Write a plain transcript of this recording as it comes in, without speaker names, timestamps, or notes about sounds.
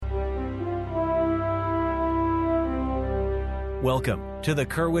Welcome to the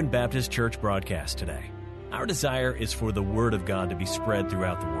Kerwin Baptist Church broadcast today. Our desire is for the Word of God to be spread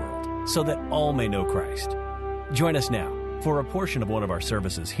throughout the world so that all may know Christ. Join us now for a portion of one of our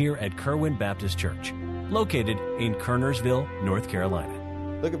services here at Kerwin Baptist Church, located in Kernersville, North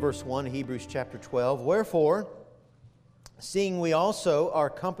Carolina. Look at verse 1, Hebrews chapter 12. Wherefore, seeing we also are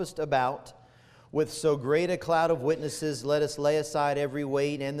compassed about with so great a cloud of witnesses, let us lay aside every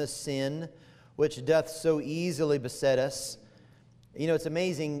weight and the sin which doth so easily beset us. You know, it's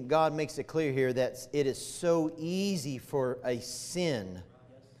amazing, God makes it clear here that it is so easy for a sin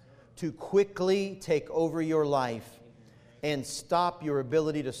to quickly take over your life and stop your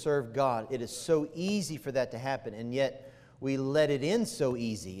ability to serve God. It is so easy for that to happen, and yet we let it in so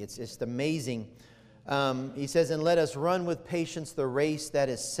easy. It's just amazing. He says, and let us run with patience the race that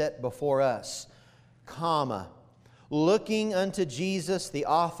is set before us, looking unto Jesus, the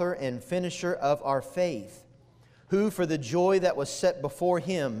author and finisher of our faith, who for the joy that was set before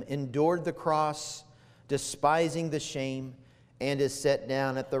Him endured the cross, despising the shame, and is set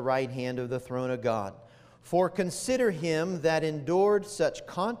down at the right hand of the throne of God. For consider Him that endured such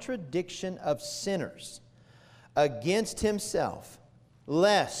contradiction of sinners against Himself,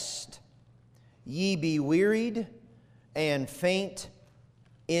 lest ye be wearied and faint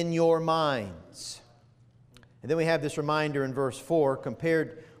in your minds. And then we have this reminder in verse 4,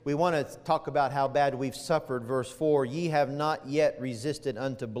 we want to talk about how bad we've suffered. Verse 4, ye have not yet resisted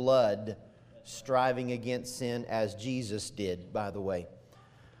unto blood, striving against sin as Jesus did, by the way.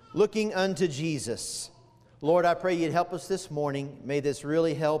 Looking unto Jesus. Lord, I pray You'd help us this morning. May this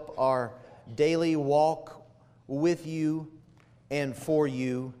really help our daily walk with You and for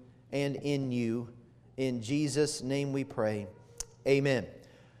You and in You. In Jesus' name we pray. Amen.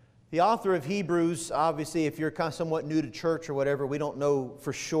 The author of Hebrews, obviously, if you're kind of somewhat new to church or whatever, we don't know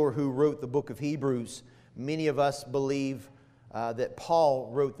for sure who wrote the book of Hebrews. Many of us believe that Paul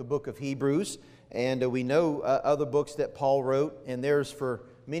wrote the book of Hebrews, and we know other books that Paul wrote, and there's for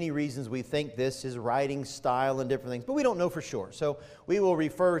many reasons we think this, his writing style and different things, but we don't know for sure. So we will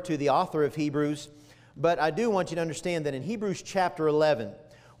refer to the author of Hebrews, but I do want you to understand that in Hebrews chapter 11,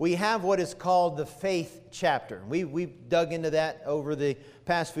 we have what is called the faith chapter. We've dug into that over the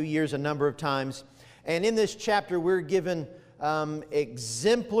past few years a number of times. And in this chapter, we're given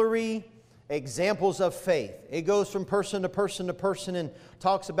exemplary examples of faith. It goes from person to person to person and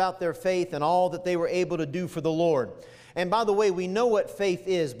talks about their faith and all that they were able to do for the Lord. And by the way, we know what faith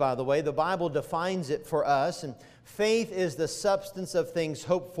is, by the way. The Bible defines it for us. And faith is the substance of things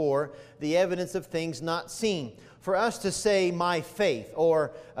hoped for, the evidence of things not seen. For us to say, my faith,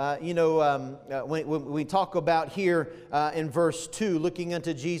 or, when we talk about here in verse 2, looking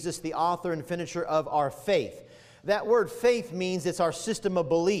unto Jesus, the author and finisher of our faith. That word faith means it's our system of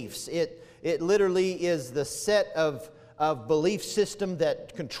beliefs. It literally is the set of belief system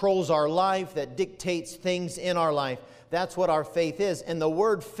that controls our life, that dictates things in our life. That's what our faith is. And the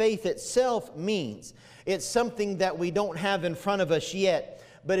word faith itself means it's something that we don't have in front of us yet,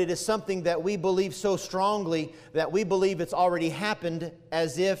 but it is something that we believe so strongly that we believe it's already happened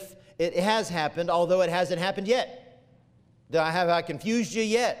as if it has happened, although it hasn't happened yet. Have I confused you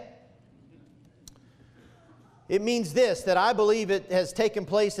yet? It means this, that I believe it has taken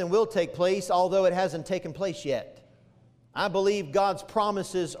place and will take place, although it hasn't taken place yet. I believe God's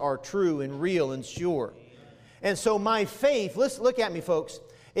promises are true and real and sure. And so my faith, let's look at me, folks.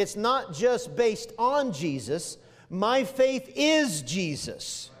 It's not just based on Jesus. My faith is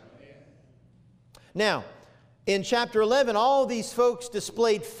Jesus. Now, in chapter 11, all these folks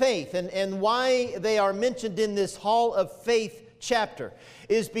displayed faith. And why they are mentioned in this Hall of Faith chapter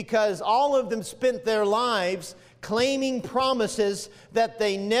is because all of them spent their lives claiming promises that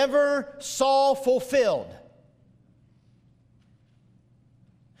they never saw fulfilled.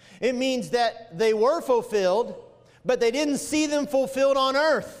 It means that they were fulfilled, but they didn't see them fulfilled on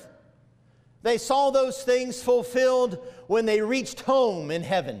earth. They saw those things fulfilled when they reached home in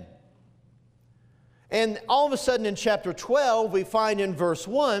heaven. And all of a sudden in chapter 12, we find in verse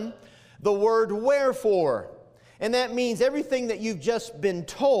 1 the word wherefore. And that means everything that you've just been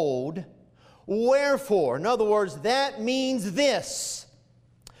told, wherefore. In other words, that means this.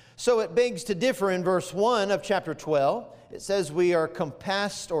 So it begs to differ in verse 1 of chapter 12. It says we are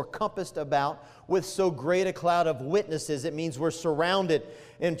compassed or compassed about with so great a cloud of witnesses. It means we're surrounded.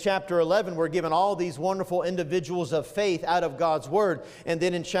 In chapter 11, we're given all these wonderful individuals of faith out of God's Word. And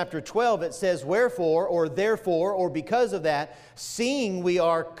then in chapter 12, it says, wherefore, or therefore, or because of that, seeing we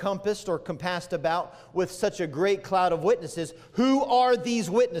are compassed or compassed about with such a great cloud of witnesses. Who are these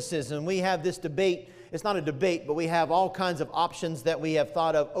witnesses? And we have this debate it's not a debate, but we have all kinds of options that we have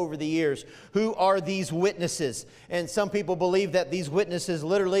thought of over the years. Who are these witnesses? And some people believe that these witnesses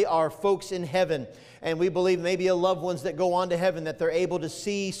literally are folks in heaven. And we believe maybe loved ones that go on to heaven, that they're able to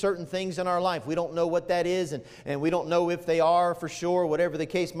see certain things in our life. We don't know what that is, and we don't know if they are for sure, whatever the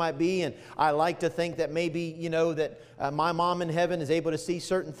case might be. And I like to think that maybe, that my mom in heaven is able to see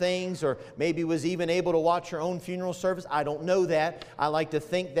certain things, or maybe was even able to watch her own funeral service. I don't know that. I like to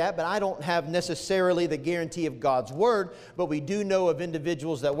think that, but I don't have necessarily the guarantee of God's Word. But we do know of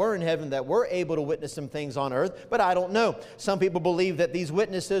individuals that were in heaven that were able to witness some things on earth, but I don't know. Some people believe that these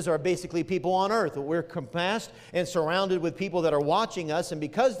witnesses are basically people on earth. We're compassed and surrounded with people that are watching us, and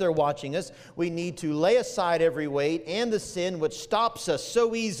because they're watching us, we need to lay aside every weight and the sin which stops us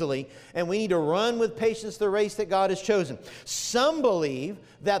so easily, and we need to run with patience the race that God has chosen. Some believe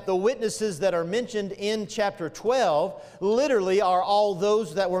that the witnesses that are mentioned in chapter 12 literally are all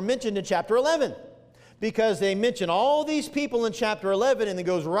those that were mentioned in chapter 11. Because they mention all these people in chapter 11, and it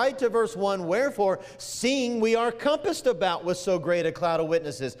goes right to verse 1, wherefore, seeing we are compassed about with so great a cloud of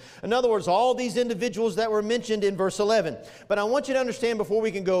witnesses. In other words, all these individuals that were mentioned in verse 11. But I want you to understand before we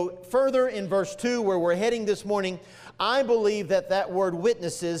can go further in verse 2, where we're heading this morning, I believe that that word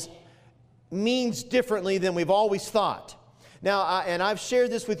witnesses means differently than we've always thought. Now, and I've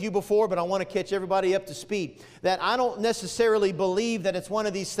shared this with you before, but I want to catch everybody up to speed, that I don't necessarily believe that it's one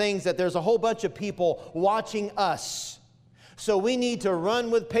of these things that there's a whole bunch of people watching us. So we need to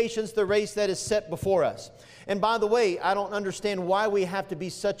run with patience the race that is set before us. And by the way, I don't understand why we have to be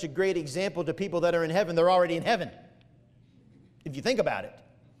such a great example to people that are in heaven. They're already in heaven. If you think about it,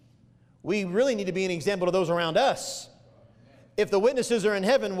 we really need to be an example to those around us. If the witnesses are in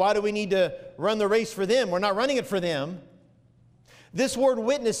heaven, why do we need to run the race for them? We're not running it for them. This word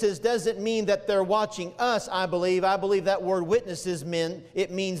witnesses doesn't mean that they're watching us, I believe. I believe that word witnesses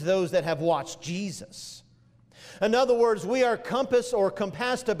means those that have watched Jesus. In other words, we are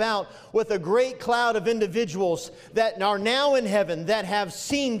compassed about with a great cloud of individuals that are now in heaven, that have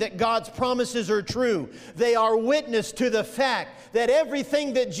seen that God's promises are true. They are witness to the fact that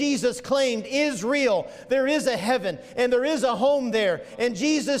everything that Jesus claimed is real. There is a heaven, and there is a home there, and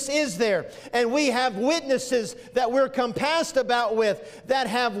Jesus is there. And we have witnesses that we're compassed about with that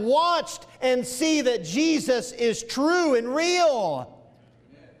have watched and see that Jesus is true and real.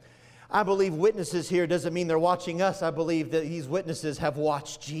 I believe witnesses here doesn't mean they're watching us. I believe that these witnesses have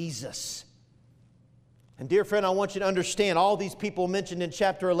watched Jesus. And dear friend, I want you to understand, all these people mentioned in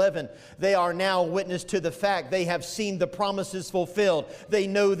chapter 11, they are now witness to the fact they have seen the promises fulfilled. They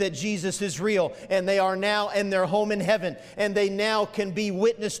know that Jesus is real, and they are now in their home in heaven. And they now can be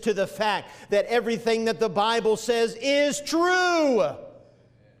witness to the fact that everything that the Bible says is true.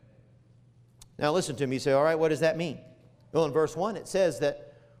 Now listen to me. You say, all right, what does that mean? Well, in verse 1, it says that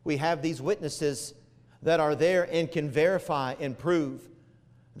we have these witnesses that are there and can verify and prove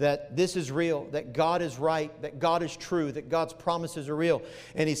that this is real, that God is right, that God is true, that God's promises are real.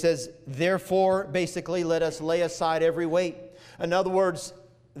 And he says, therefore, basically, let us lay aside every weight. In other words,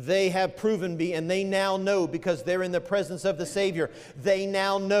 they have proven me, and they now know, because they're in the presence of the Savior, they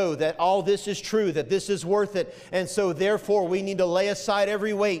now know that all this is true, that this is worth it. And so therefore we need to lay aside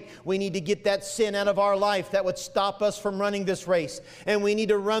every weight. We need to get that sin out of our life that would stop us from running this race. And we need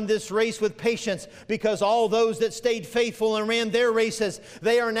to run this race with patience, because all those that stayed faithful and ran their races,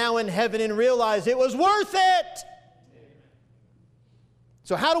 they are now in heaven and realize it was worth it.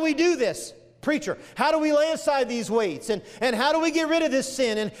 So how do we do this? Preacher, how do we lay aside these weights? And how do we get rid of this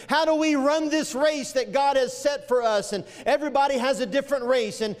sin? And how do we run this race that God has set for us? And everybody has a different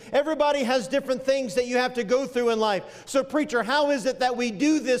race, and everybody has different things that you have to go through in life. So preacher, how is it that we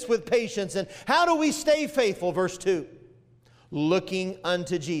do this with patience? And how do we stay faithful? Verse 2, looking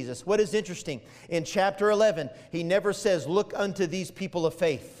unto Jesus. What is interesting, in chapter 11, he never says, look unto these people of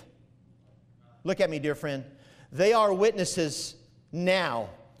faith. Look at me, dear friend. They are witnesses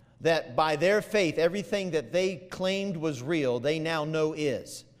now that by their faith, everything that they claimed was real, they now know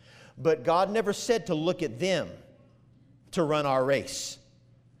is. But God never said to look at them to run our race.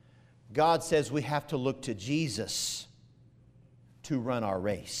 God says we have to look to Jesus to run our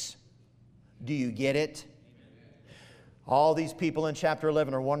race. Do you get it? All these people in chapter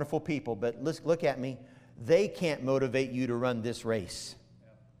 11 are wonderful people, but look at me. They can't motivate you to run this race.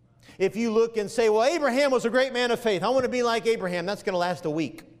 If you look and say, well, Abraham was a great man of faith, I want to be like Abraham, that's going to last a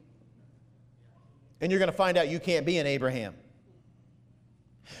week. And you're going to find out you can't be an Abraham.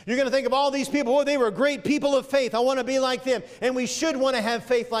 You're going to think of all these people, oh, they were great people of faith. I want to be like them. And we should want to have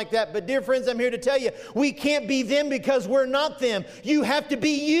faith like that. But dear friends, I'm here to tell you, we can't be them because we're not them. You have to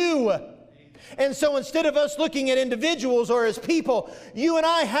be you. And so instead of us looking at individuals or as people, you and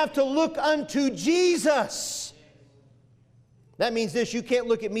I have to look unto Jesus. That means this: you can't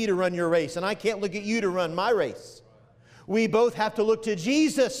look at me to run your race, and I can't look at you to run my race. We both have to look to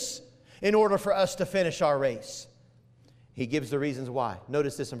Jesus in order for us to finish our race. He gives the reasons why.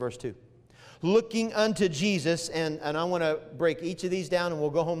 Notice this in verse 2. Looking unto Jesus, and I want to break each of these down and we'll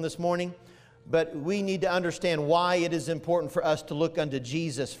go home this morning. But we need to understand why it is important for us to look unto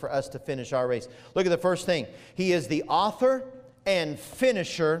Jesus for us to finish our race. Look at the first thing. He is the author and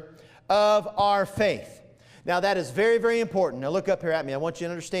finisher of our faith. Now that is very, very important. Now look up here at me. I want you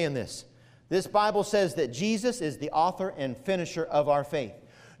to understand this. This Bible says that Jesus is the author and finisher of our faith.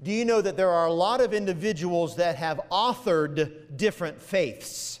 Do you know that there are a lot of individuals that have authored different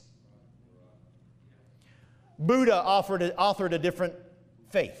faiths? Buddha authored a different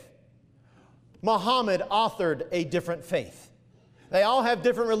faith. Muhammad authored a different faith. They all have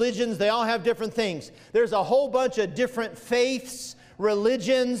different religions. They all have different things. There's a whole bunch of different faiths,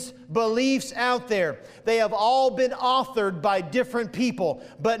 religions, beliefs out there. They have all been authored by different people,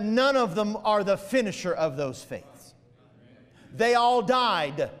 but none of them are the finisher of those faiths. They all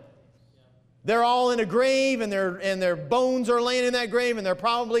died. They're all in a grave, and their bones are laying in that grave, and they're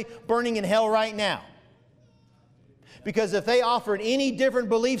probably burning in hell right now. Because if they offered any different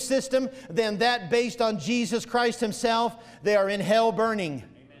belief system than that based on Jesus Christ Himself, they are in hell burning.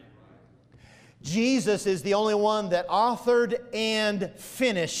 Amen. Jesus is the only one that authored and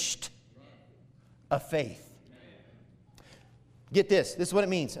finished a faith. Get this. This is what it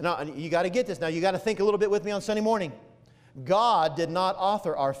means. Now, you got to get this. Now, you got to think a little bit with me on Sunday morning. God did not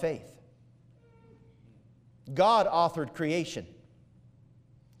author our faith. God authored creation.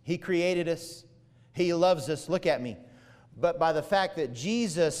 He created us. He loves us. Look at me. But by the fact that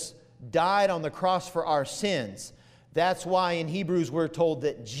Jesus died on the cross for our sins, that's why in Hebrews we're told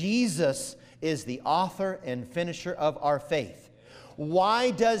that Jesus is the author and finisher of our faith. Why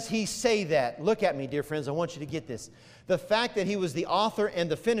does He say that? Look at me, dear friends. I want you to get this. The fact that He was the author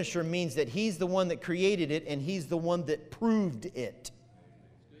and the finisher means that He's the one that created it and He's the one that proved it.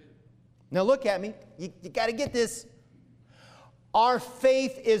 Now look at me. You got to get this. Our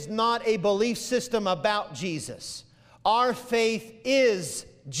faith is not a belief system about Jesus. Our faith is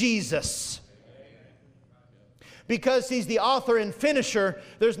Jesus. Because He's the author and finisher,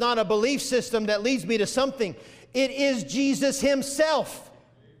 there's not a belief system that leads me to something. It is Jesus Himself.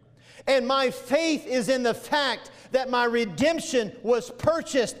 And my faith is in the fact that my redemption was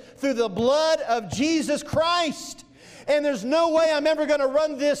purchased through the blood of Jesus Christ. And there's no way I'm ever going to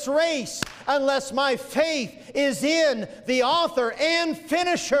run this race unless my faith is in the author and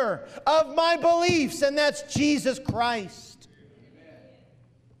finisher of my beliefs, and that's Jesus Christ. Amen.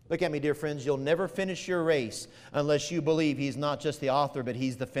 Look at me, dear friends. You'll never finish your race unless you believe He's not just the author, but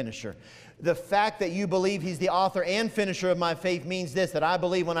He's the finisher. The fact that you believe He's the author and finisher of my faith means this, that I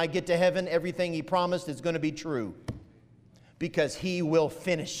believe when I get to heaven, everything He promised is going to be true. Because He will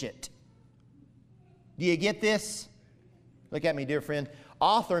finish it. Do you get this? Look at me, dear friend.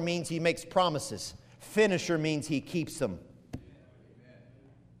 Author means He makes promises. Finisher means He keeps them.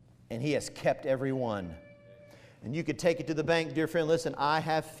 And He has kept every one. And you could take it to the bank, dear friend. Listen, I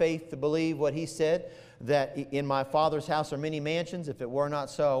have faith to believe what He said, that in my Father's house are many mansions. If it were not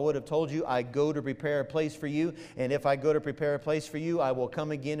so, I would have told you, I go to prepare a place for you. And if I go to prepare a place for you, I will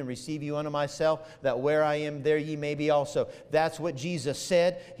come again and receive you unto myself, that where I am, there ye may be also. That's what Jesus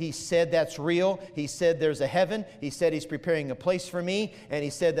said. He said that's real. He said there's a heaven. He said He's preparing a place for me. And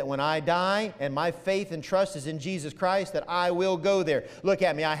He said that when I die and my faith and trust is in Jesus Christ, that I will go there. Look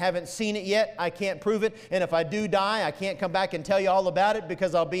at me. I haven't seen it yet. I can't prove it. And if I do die, I can't come back and tell you all about it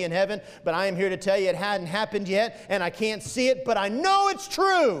because I'll be in heaven. But I am here to tell you it hadn't happened yet, and I can't see it, but I know it's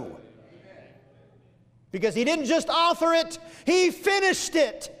true. Because He didn't just author it, He finished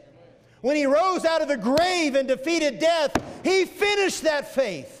it. When He rose out of the grave and defeated death, He finished that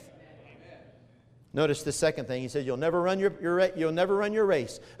faith. Notice the second thing. He said, you'll never run your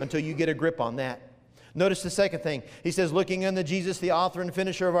race until you get a grip on that. Notice the second thing. He says, looking unto Jesus, the author and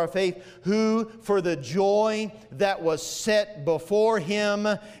finisher of our faith, who for the joy that was set before Him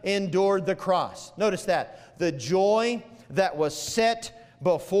endured the cross. Notice that. The joy that was set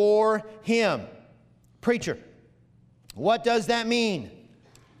before Him. Preacher, what does that mean?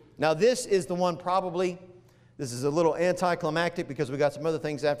 Now this is the one probably, this is a little anticlimactic because we got some other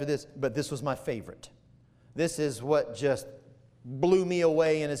things after this, but this was my favorite. This is what just blew me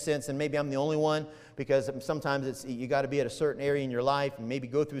away in a sense, and maybe I'm the only one, because sometimes you got to be at a certain area in your life and maybe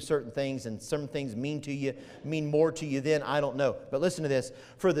go through certain things, and some things mean more to you than, I don't know. But listen to this.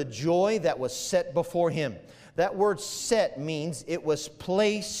 For the joy that was set before Him. That word set means it was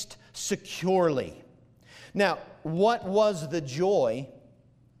placed securely. Now, what was the joy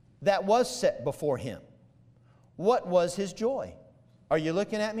that was set before him? What was his joy? Are you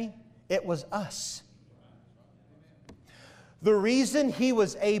looking at me? It was us. The reason he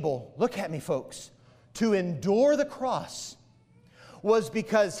was able, look at me folks, to endure the cross was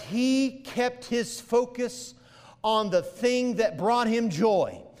because he kept his focus on the thing that brought him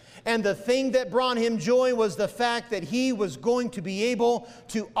joy. And the thing that brought him joy was the fact that he was going to be able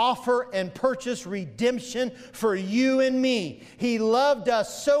to offer and purchase redemption for you and me. He loved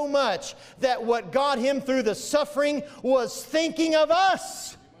us so much that what got him through the suffering was thinking of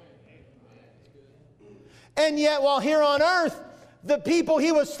us. And yet, while here on earth, the people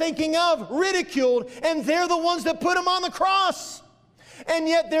he was thinking of ridiculed, and they're the ones that put him on the cross. And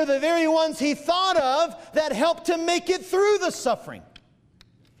yet, they're the very ones he thought of that helped him make it through the suffering.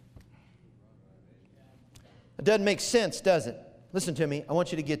 It doesn't make sense, does it? Listen to me. I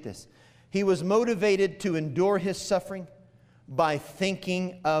want you to get this. He was motivated to endure his suffering by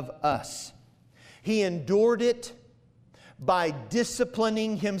thinking of us. He endured it by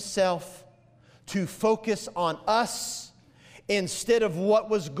disciplining himself to focus on us instead of what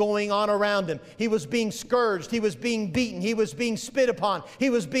was going on around him. He was being scourged. He was being beaten. He was being spit upon. He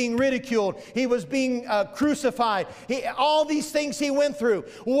was being ridiculed. He was being crucified. All these things he went through.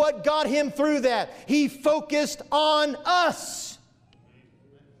 What got him through that? He focused on us.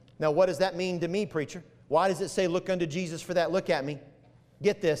 Now, what does that mean to me, preacher? Why does it say, look unto Jesus for that? Look at me.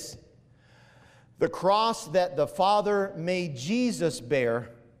 Get this. The cross that the Father made Jesus bear,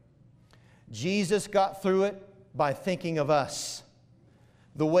 Jesus got through it by thinking of us.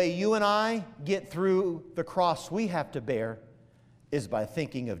 The way you and I get through the cross we have to bear is by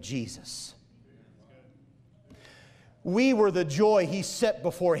thinking of Jesus. We were the joy He set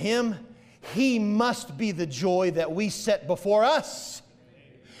before Him. He must be the joy that we set before us.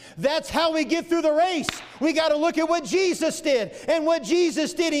 That's how we get through the race. We got to look at what Jesus did. And what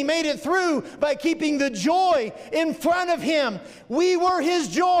Jesus did, He made it through by keeping the joy in front of Him. We were His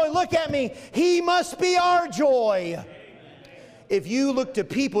joy. Look at me. He must be our joy. If you look to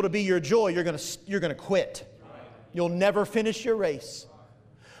people to be your joy, you're going to quit. You'll never finish your race.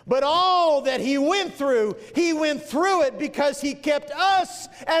 But all that He went through it because He kept us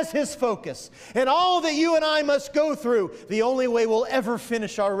as His focus. And all that you and I must go through, the only way we'll ever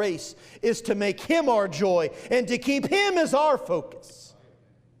finish our race is to make Him our joy and to keep Him as our focus.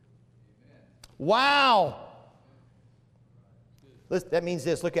 Wow! That means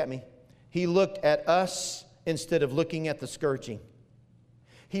this, look at me. He looked at us instead of looking at the scourging.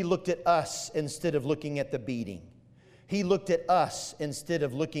 He looked at us instead of looking at the beating. He looked at us instead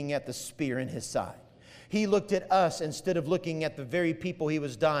of looking at the spear in His side. He looked at us instead of looking at the very people He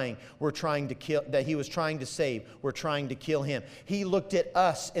was dying, that He was trying to save, were trying to kill Him. He looked at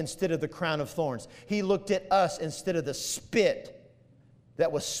us instead of the crown of thorns. He looked at us instead of the spit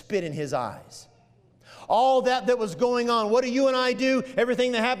that was spit in His eyes. All that was going on, what do you and I do?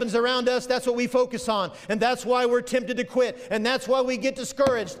 Everything that happens around us, that's what we focus on. And that's why we're tempted to quit. And that's why we get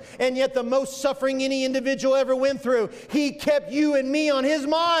discouraged. And yet the most suffering any individual ever went through, He kept you and me on His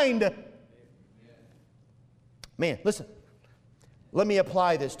mind. Man, listen. Let me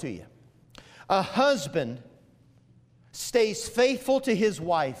apply this to you. A husband stays faithful to his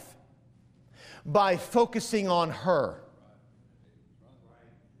wife by focusing on her.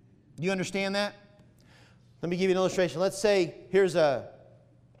 Do you understand that? Let me give you an illustration. Let's say here's a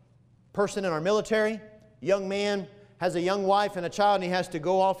person in our military, young man, has a young wife and a child, and he has to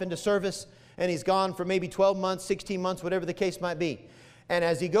go off into service, and he's gone for maybe 12 months, 16 months, whatever the case might be. And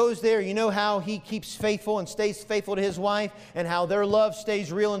as he goes there, you know how he keeps faithful and stays faithful to his wife, and how their love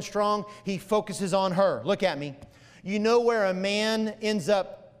stays real and strong? He focuses on her. Look at me. You know where a man ends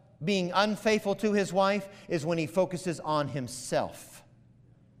up being unfaithful to his wife is when he focuses on himself.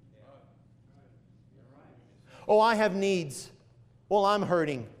 Oh, I have needs. Well, I'm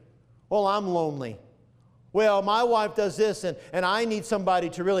hurting. Well, I'm lonely. Well, my wife does this, and I need somebody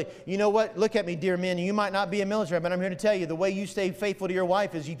to really... You know what? Look at me, dear men. You might not be a military, but I'm here to tell you, the way you stay faithful to your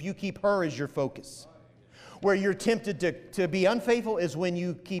wife is if you keep her as your focus. Where you're tempted to be unfaithful is when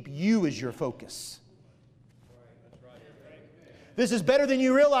you keep you as your focus. This is better than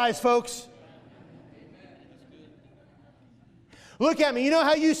you realize, folks. Look at me. You know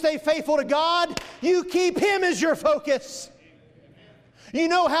how you stay faithful to God? You keep Him as your focus. You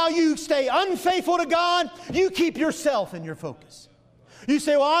know how you stay unfaithful to God? You keep yourself in your focus. You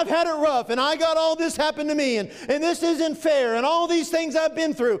say, well, I've had it rough, and I got all this happen to me, and this isn't fair, and all these things I've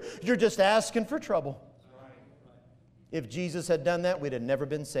been through. You're just asking for trouble. If Jesus had done that, we'd have never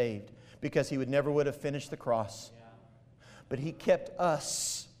been saved, because He never would have finished the cross. But He kept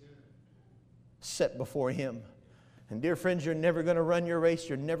us set before Him. And dear friends, you're never going to run your race.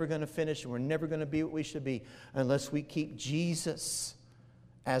 You're never going to finish. And we're never going to be what we should be unless we keep Jesus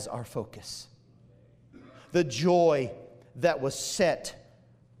as our focus. The joy that was set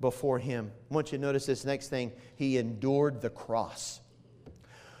before Him. I want you to notice this next thing. He endured the cross.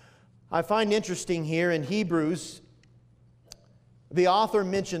 I find interesting here in Hebrews, the author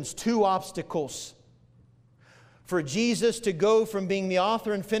mentions two obstacles for Jesus to go from being the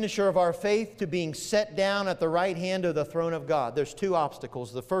author and finisher of our faith to being set down at the right hand of the throne of God. There's two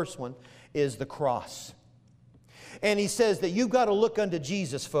obstacles. The first one is the cross. And he says that you've got to look unto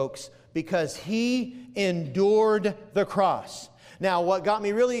Jesus, folks, because He endured the cross. Now, what got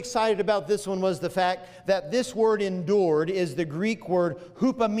me really excited about this one was the fact that this word endured is the Greek word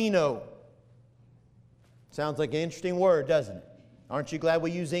hupomeno. Sounds like an interesting word, doesn't it? Aren't you glad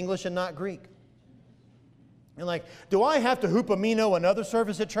we use English and not Greek? And like, do I have to hupomeno another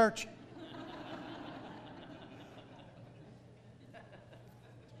service at church?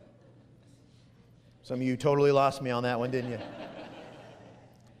 Some of you totally lost me on that one, didn't you?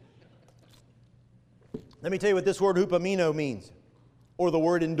 Let me tell you what this word hupomeno means, or the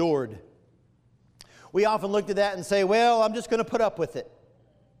word endured. We often look at that and say, well, I'm just going to put up with it.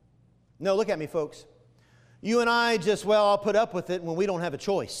 No, look at me, folks. You and I I'll put up with it when we don't have a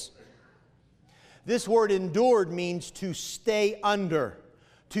choice. This word endured means to stay under,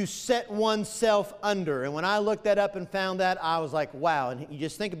 to set oneself under. And when I looked that up and found that, I was like, wow. And you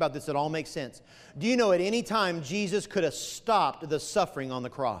just think about this, it all makes sense. Do you know at any time Jesus could have stopped the suffering on the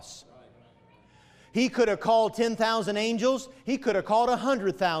cross? He could have called 10,000 angels. He could have called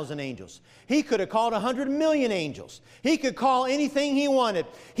 100,000 angels. He could have called 100 million angels. He could call anything He wanted.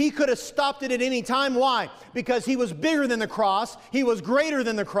 He could have stopped it at any time. Why? Because He was bigger than the cross. He was greater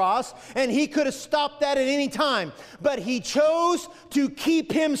than the cross. And He could have stopped that at any time. But He chose to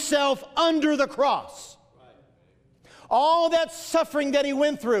keep Himself under the cross. All that suffering that He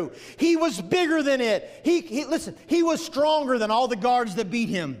went through, He was bigger than it. Listen, He was stronger than all the guards that beat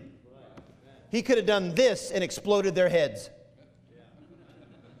Him. He could have done this and exploded their heads.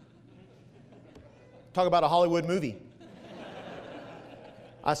 Talk about a Hollywood movie.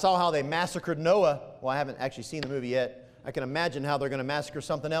 I saw how they massacred Noah. Well, I haven't actually seen the movie yet. I can imagine how they're going to massacre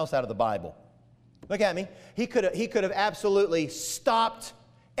something else out of the Bible. Look at me. He could have absolutely stopped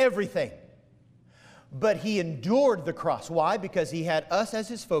everything. But He endured the cross. Why? Because He had us as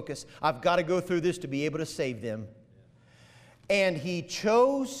His focus. I've got to go through this to be able to save them. And He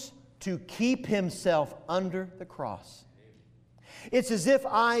chose to keep Himself under the cross. It's as if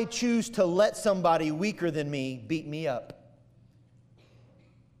I choose to let somebody weaker than me beat me up.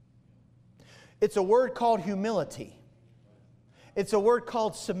 It's a word called humility. It's a word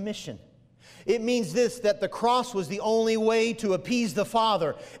called submission. It means this, that the cross was the only way to appease the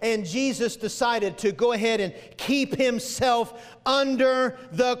Father. And Jesus decided to go ahead and keep Himself under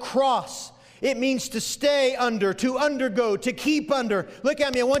the cross. It means to stay under, to undergo, to keep under. Look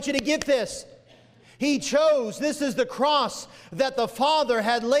at me, I want you to get this. He chose, this is the cross that the Father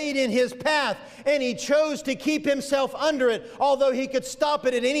had laid in His path, and He chose to keep Himself under it, although He could stop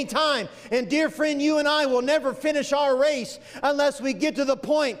it at any time. And dear friend, you and I will never finish our race unless we get to the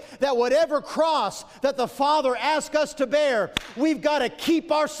point that whatever cross that the Father asks us to bear, we've got to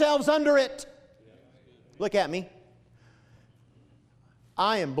keep ourselves under it. Look at me.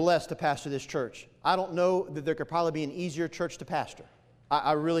 I am blessed to pastor this church. I don't know that there could probably be an easier church to pastor.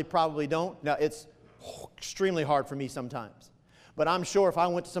 I really probably don't. Now, it's extremely hard for me sometimes. But I'm sure if I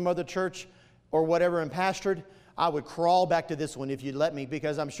went to some other church or whatever and pastored, I would crawl back to this one if you'd let me,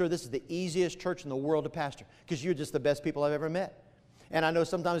 because I'm sure this is the easiest church in the world to pastor, because you're just the best people I've ever met. And I know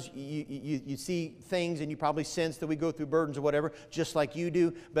sometimes you see things and you probably sense that we go through burdens or whatever, just like you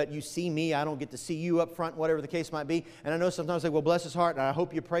do, but you see me, I don't get to see you up front, whatever the case might be. And I know sometimes well, bless his heart, and I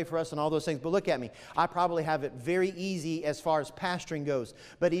hope you pray for us and all those things. But look at me. I probably have it very easy as far as pastoring goes.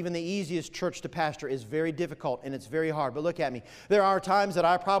 But even the easiest church to pastor is very difficult and it's very hard. But look at me. There are times that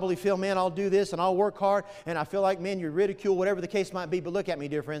I probably feel, man, I'll do this and I'll work hard, and I feel like, man, you're ridiculed, whatever the case might be. But look at me,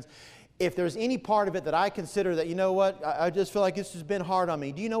 dear friends. If there's any part of it that I consider that, you know what, I just feel like this has been hard on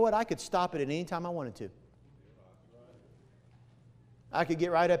me. Do you know what? I could stop it at any time I wanted to. I could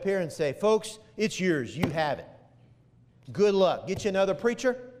get right up here and say, folks, it's yours. You have it. Good luck. Get you another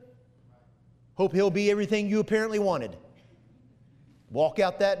preacher. Hope he'll be everything you apparently wanted. Walk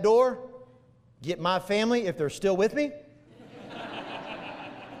out that door. Get my family, if they're still with me.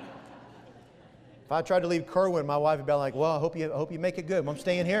 If I tried to leave Kerwin, my wife would be like, well, I hope you make it good. I'm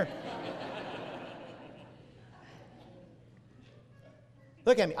staying here.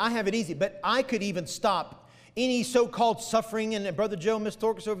 Look at me. I have it easy, but I could even stop any so-called suffering. And Brother Joe, Miss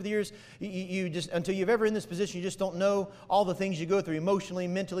Thorkus, over the years, you just, until you've ever in this position, you just don't know all the things you go through emotionally,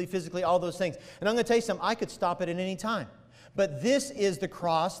 mentally, physically, all those things. And I'm going to tell you something, I could stop it at any time. But this is the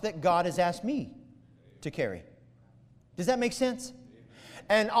cross that God has asked me to carry. Does that make sense?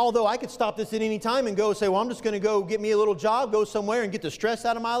 And although I could stop this at any time and go say, well, I'm just going to go get me a little job, go somewhere and get the stress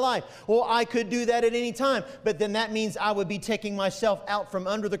out of my life. Well, I could do that at any time. But then that means I would be taking myself out from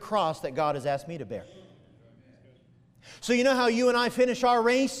under the cross that God has asked me to bear. So you know how you and I finish our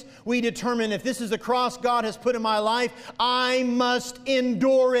race? We determine if this is the cross God has put in my life, I must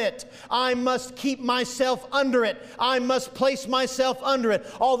endure it. I must keep myself under it. I must place myself under it.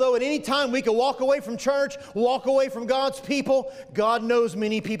 Although at any time we can walk away from church, walk away from God's people, God knows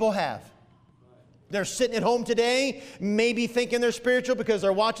many people have. They're sitting at home today, maybe thinking they're spiritual because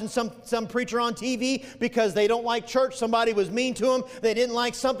they're watching some preacher on TV because they don't like church. Somebody was mean to them. They didn't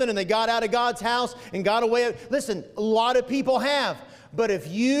like something and they got out of God's house and got away. Listen, a lot of people have. But if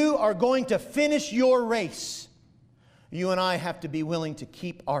you are going to finish your race, you and I have to be willing to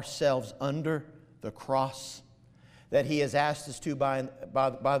keep ourselves under the cross that He has asked us to,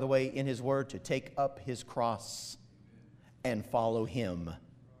 by the way, in His Word, to take up His cross and follow Him,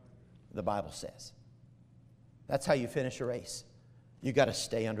 the Bible says. That's how you finish a race. You got to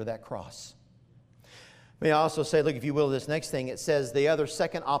stay under that cross. May I also say, look, if you will, this next thing, it says the other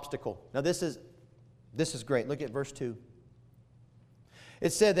second obstacle. Now this is great. Look at verse 2.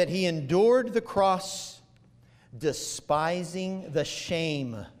 It said that He endured the cross, despising the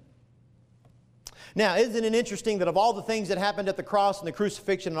shame. Now, isn't it interesting that of all the things that happened at the cross and the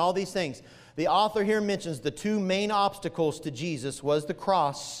crucifixion and all these things, the author here mentions the two main obstacles to Jesus was the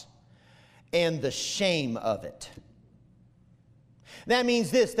cross and the shame of it. That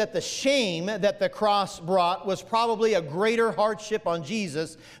means this, that the shame that the cross brought was probably a greater hardship on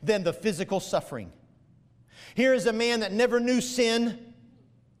Jesus than the physical suffering. Here is a man that never knew sin.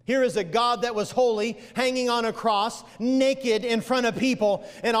 Here is a God that was holy, hanging on a cross, naked in front of people,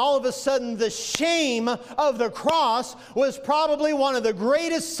 and all of a sudden the shame of the cross was probably one of the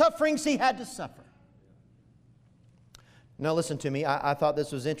greatest sufferings He had to suffer. Now listen to me, I thought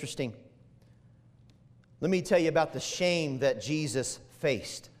this was interesting. Let me tell you about the shame that Jesus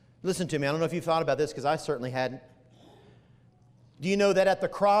faced. Listen to me. I don't know if you've thought about this because I certainly hadn't. Do you know that at the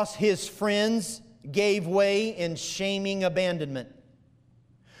cross, His friends gave way in shaming abandonment?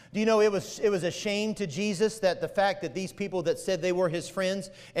 Do you know it was a shame to Jesus that the fact that these people that said they were His friends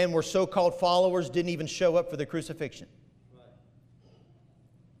and were so-called followers didn't even show up for the crucifixion?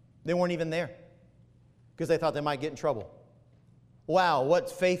 They weren't even there because they thought they might get in trouble. Wow, what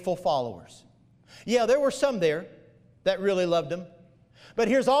faithful followers. Yeah, there were some there that really loved Him. But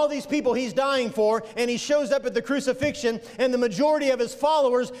here's all these people He's dying for, and He shows up at the crucifixion, and the majority of His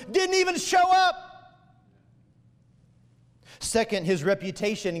followers didn't even show up. Second, His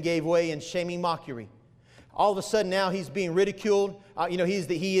reputation gave way in shaming mockery. All of a sudden now He's being ridiculed.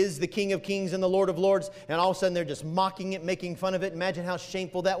 He is the King of Kings and the Lord of Lords, and all of a sudden they're just mocking it, making fun of it. Imagine how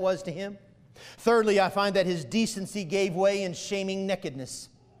shameful that was to Him. Thirdly, I find that His decency gave way in shaming nakedness.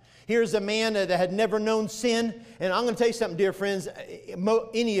 Here's a man that had never known sin. And I'm going to tell you something, dear friends.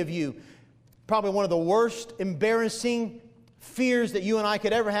 Any of you, probably one of the worst, embarrassing fears that you and I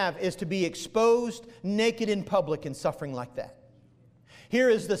could ever have is to be exposed naked in public and suffering like that. Here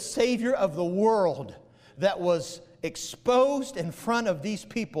is the Savior of the world that was exposed in front of these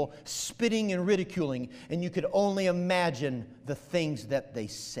people, spitting and ridiculing. And you could only imagine the things that they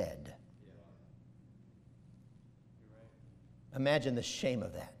said. Imagine the shame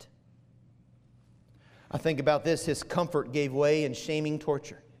of that. I think about this, His comfort gave way in shaming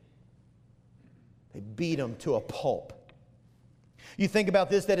torture. They beat Him to a pulp. You think about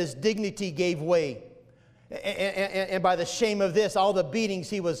this, that His dignity gave way. And by the shame of this, all the beatings,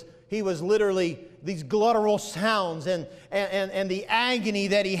 He was literally these guttural sounds and the agony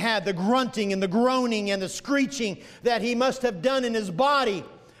that He had, the grunting and the groaning and the screeching that He must have done in His body.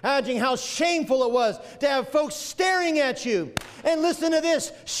 Imagine how shameful it was to have folks staring at you. And listen to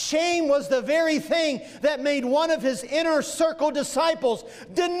this. Shame was the very thing that made one of His inner circle disciples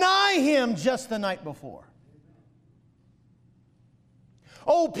deny Him just the night before.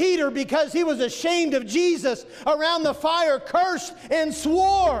 Oh, Peter, because he was ashamed of Jesus, around the fire cursed and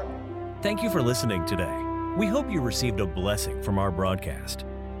swore. Thank you for listening today. We hope you received a blessing from our broadcast.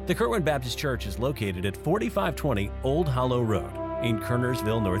 The Kerwin Baptist Church is located at 4520 Old Hollow Road in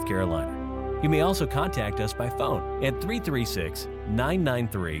Kernersville, North Carolina. You may also contact us by phone at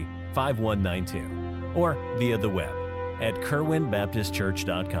 336-993-5192 or via the web at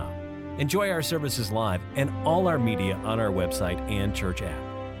kerwinbaptistchurch.com. Enjoy our services live and all our media on our website and church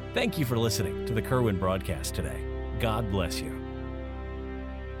app. Thank you for listening to the Kerwin broadcast today. God bless you.